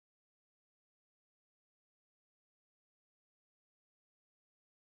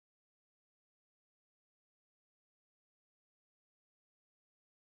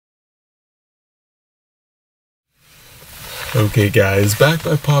Okay guys, back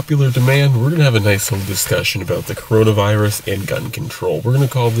by popular demand, we're going to have a nice little discussion about the coronavirus and gun control. We're going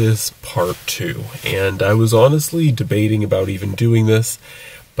to call this part 2. And I was honestly debating about even doing this,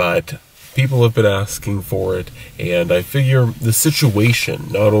 but people have been asking for it, and I figure the situation,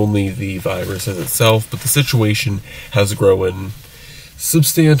 not only the virus as itself, but the situation has grown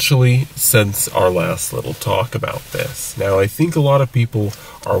substantially since our last little talk about this. Now, I think a lot of people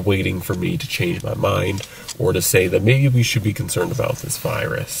are waiting for me to change my mind or to say that maybe we should be concerned about this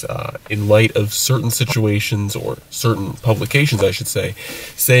virus in light of certain situations or certain publications, I should say,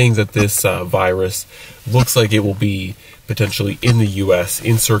 saying that this virus looks like it will be potentially in the U.S.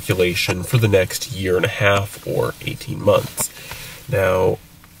 in circulation for the next year and a half or 18 months. Now,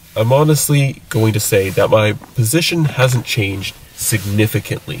 I'm honestly going to say that my position hasn't changed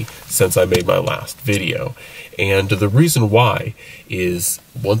significantly since I made my last video. And the reason why is,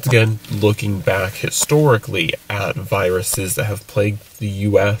 once again, looking back historically at viruses that have plagued the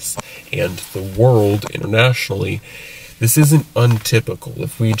US and the world internationally, this isn't untypical.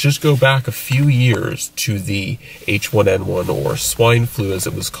 If we just go back a few years to the H1N1 or swine flu as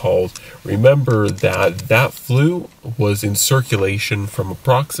it was called, remember that that flu was in circulation from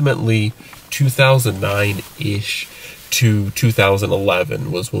approximately 2009-ish to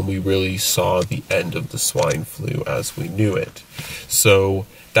 2011 was when we really saw the end of the swine flu as we knew it. So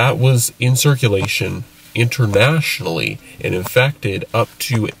that was in circulation internationally and infected up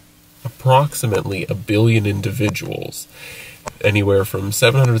to approximately 1 billion individuals, anywhere from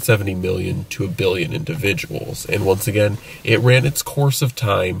 770 million to 1 billion individuals. And once again, it ran its course of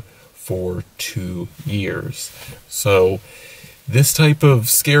time for 2 years. So this type of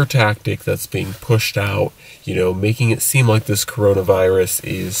scare tactic that's being pushed out, making it seem like this coronavirus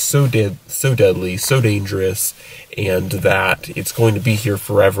is so deadly, so dangerous, and that it's going to be here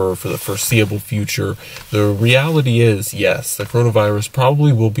forever for the foreseeable future. The reality is, yes, the coronavirus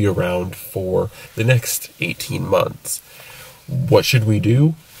probably will be around for the next 18 months. What should we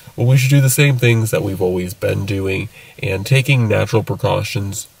do? Well, we should do the same things that we've always been doing and taking natural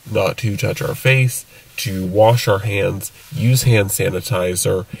precautions not to touch our face, to wash our hands, use hand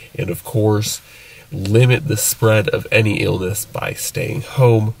sanitizer, and of course, limit the spread of any illness by staying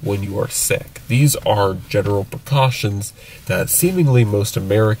home when you are sick. These are general precautions that seemingly most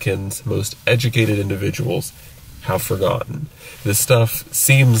Americans, most educated individuals, have forgotten. This stuff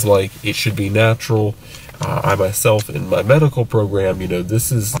seems like it should be natural. I myself, in my medical program,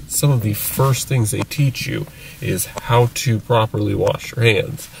 this is some of the first things they teach you is how to properly wash your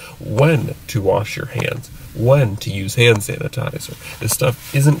hands, when to wash your hands, when to use hand sanitizer. This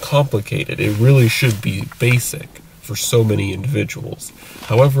stuff isn't complicated. It really should be basic for so many individuals.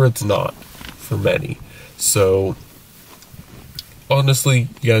 However, it's not for many. So, honestly,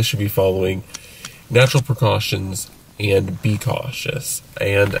 you guys should be following natural precautions and be cautious.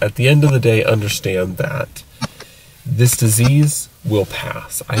 And at the end of the day, understand that this disease will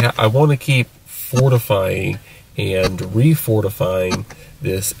pass. I want to keep fortifying and refortifying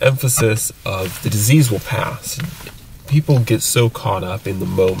this emphasis of the disease will pass. People get so caught up in the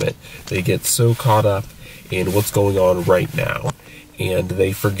moment. They get so caught up in what's going on right now. And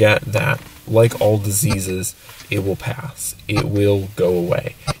they forget that, like all diseases, it will pass. It will go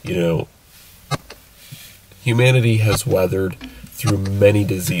away. Humanity has weathered through many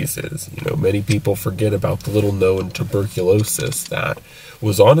diseases. Many people forget about the little-known tuberculosis that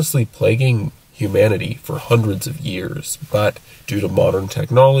was honestly plaguing humanity for hundreds of years, but due to modern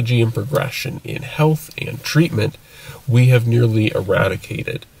technology and progression in health and treatment, we have nearly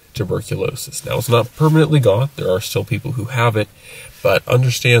eradicated tuberculosis. Now, it's not permanently gone. There are still people who have it, but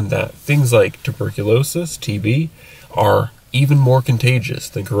understand that things like tuberculosis, TB, are even more contagious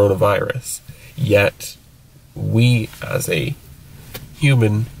than coronavirus. Yet, we as a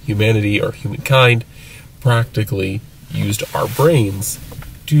humanity or humankind practically used our brains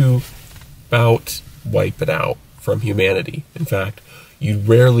to about wipe it out from humanity. In fact, you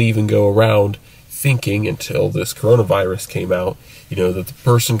rarely even go around thinking until this coronavirus came out, that the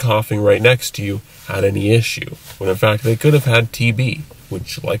person coughing right next to you had any issue, when in fact they could have had TB,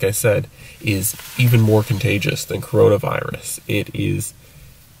 which, like I said, is even more contagious than coronavirus. It is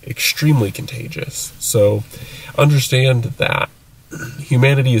extremely contagious. So understand that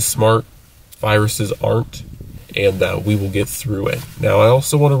humanity is smart, viruses aren't, and that we will get through it. Now, I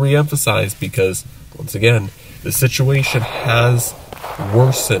also want to re-emphasize, because once again, the situation has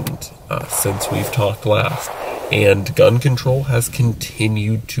worsened since we've talked last, and gun control has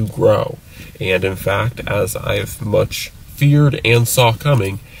continued to grow. And in fact, as I've much feared and saw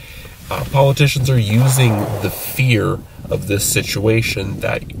coming, politicians are using the fear of this situation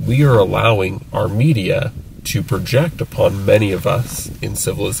that we are allowing our media to project upon many of us in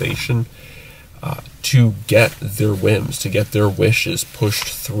civilization to get their whims, to get their wishes pushed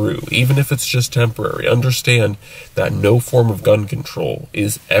through, even if it's just temporary. Understand that no form of gun control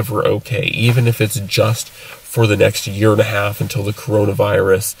is ever okay, even if it's just for the next year and a half until the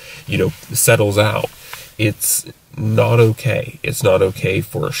coronavirus, settles out. It's not okay. It's not okay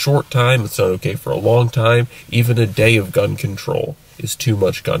for a short time. It's not okay for a long time. Even a day of gun control is too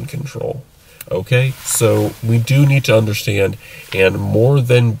much gun control. Okay? So we do need to understand, and more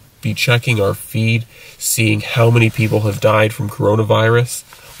than be checking our feed, seeing how many people have died from coronavirus,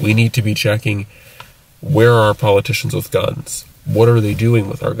 we need to be checking, where are our politicians with guns? What are they doing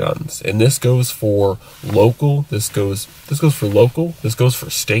with our guns? And this goes for local, this goes for local, this goes for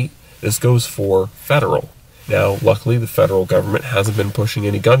state, this goes for federal. Now, luckily, the federal government hasn't been pushing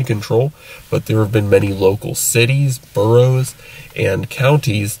any gun control, but there have been many local cities, boroughs, and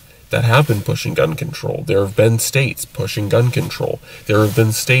counties that have been pushing gun control. There have been states pushing gun control. There have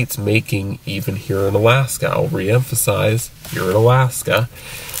been states making, even here in Alaska, I'll reemphasize, here in Alaska,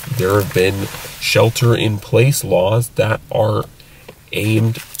 there have been shelter-in-place laws that are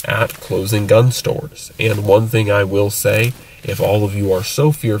aimed at closing gun stores. And one thing I will say, if all of you are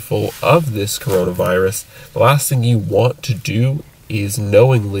so fearful of this coronavirus, the last thing you want to do is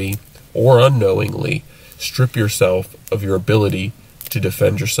knowingly or unknowingly strip yourself of your ability to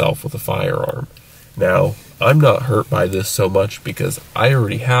defend yourself with a firearm. Now, I'm not hurt by this so much because I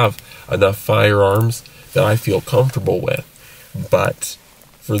already have enough firearms that I feel comfortable with. But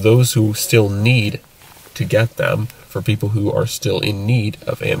for those who still need to get them, for people who are still in need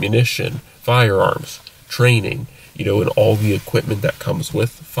of ammunition, firearms, training, and all the equipment that comes with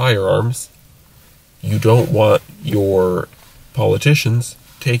firearms, you don't want your politicians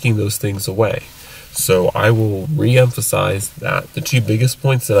taking those things away. So I will re-emphasize that the two biggest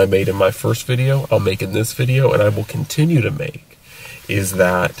points that I made in my first video, I'll make in this video, and I will continue to make, is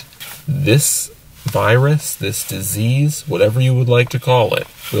that this virus, this disease, whatever you would like to call it,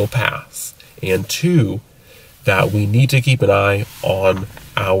 will pass. And two, that we need to keep an eye on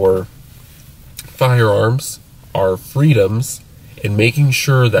our firearms, our freedoms, and making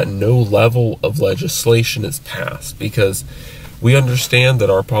sure that no level of legislation is passed, because we understand that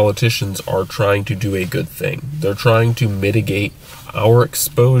our politicians are trying to do a good thing. They're trying to mitigate our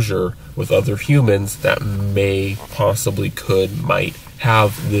exposure with other humans that may, possibly could, might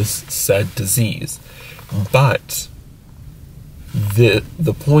have this said disease. But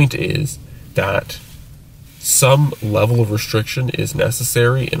the point is that some level of restriction is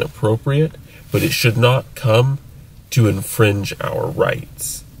necessary and appropriate, but it should not come to infringe our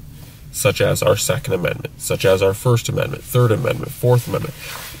rights, such as our Second Amendment, such as our First Amendment, Third Amendment, Fourth Amendment,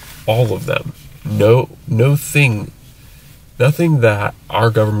 all of them. Nothing that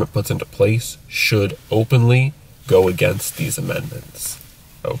our government puts into place should openly go against these amendments.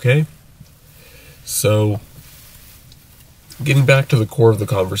 Okay? So, getting back to the core of the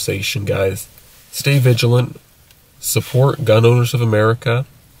conversation, guys, stay vigilant, support Gun Owners of America,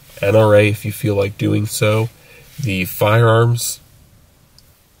 NRA if you feel like doing so, the Firearm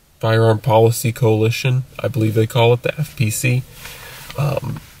Policy Coalition, I believe they call it, the FPC.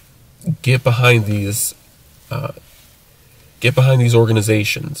 Get behind these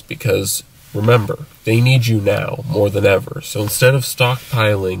organizations, because remember, they need you now more than ever. So instead of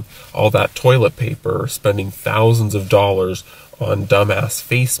stockpiling all that toilet paper or spending thousands of dollars on dumbass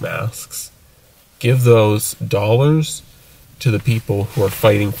face masks, give those dollars to the people who are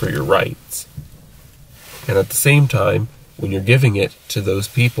fighting for your rights. And at the same time, when you're giving it to those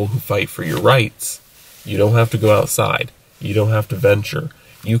people who fight for your rights, you don't have to go outside. You don't have to venture.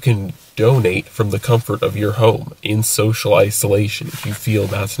 You can donate from the comfort of your home in social isolation if you feel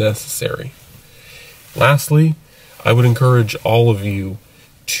that's necessary. Lastly, I would encourage all of you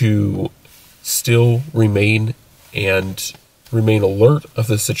to still remain alert of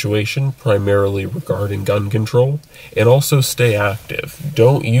the situation, primarily regarding gun control, and also stay active.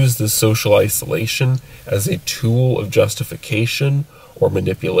 Don't use this social isolation as a tool of justification or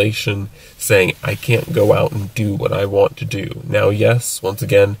manipulation, saying, I can't go out and do what I want to do. Now, yes, once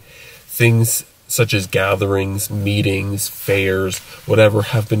again, things such as gatherings, meetings, fairs, whatever,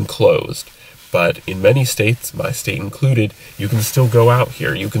 have been closed. But in many states, my state included, you can still go out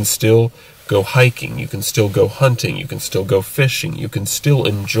here. You can still go hiking. You can still go hunting. You can still go fishing. You can still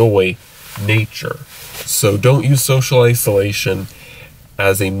enjoy nature. So don't use social isolation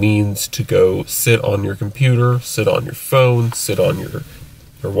as a means to go sit on your computer, sit on your phone,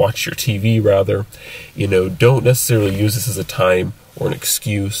 or watch your TV rather. Don't necessarily use this as a time or an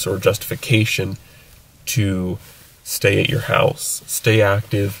excuse or justification to stay at your house. Stay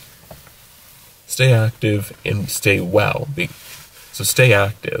active. stay active, and stay well. So stay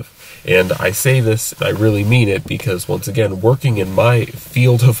active. And I say this, and I really mean it, because once again, working in my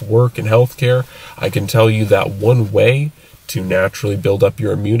field of work in healthcare, I can tell you that one way to naturally build up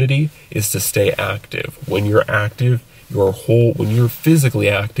your immunity is to stay active. When you're active, when you're physically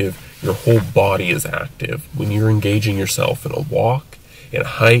active, your whole body is active. When you're engaging yourself in a walk, in a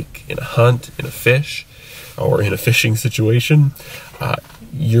hike, in a hunt, in a fish, or in a fishing situation,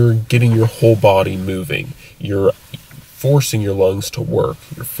 you're getting your whole body moving. You're forcing your lungs to work.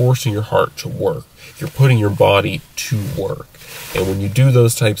 You're forcing your heart to work. You're putting your body to work. And when you do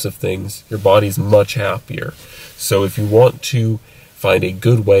those types of things, your body's much happier. So if you want to find a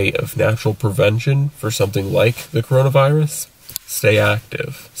good way of natural prevention for something like the coronavirus, stay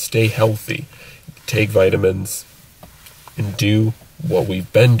active, stay healthy, take vitamins, and do what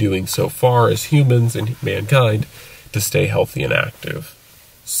we've been doing so far as humans and mankind to stay healthy and active.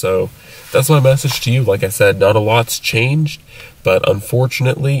 So that's my message to you. Like I said, not a lot's changed, but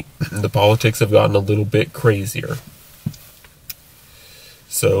unfortunately, the politics have gotten a little bit crazier.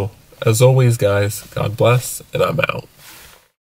 So, as always, guys, God bless, and I'm out.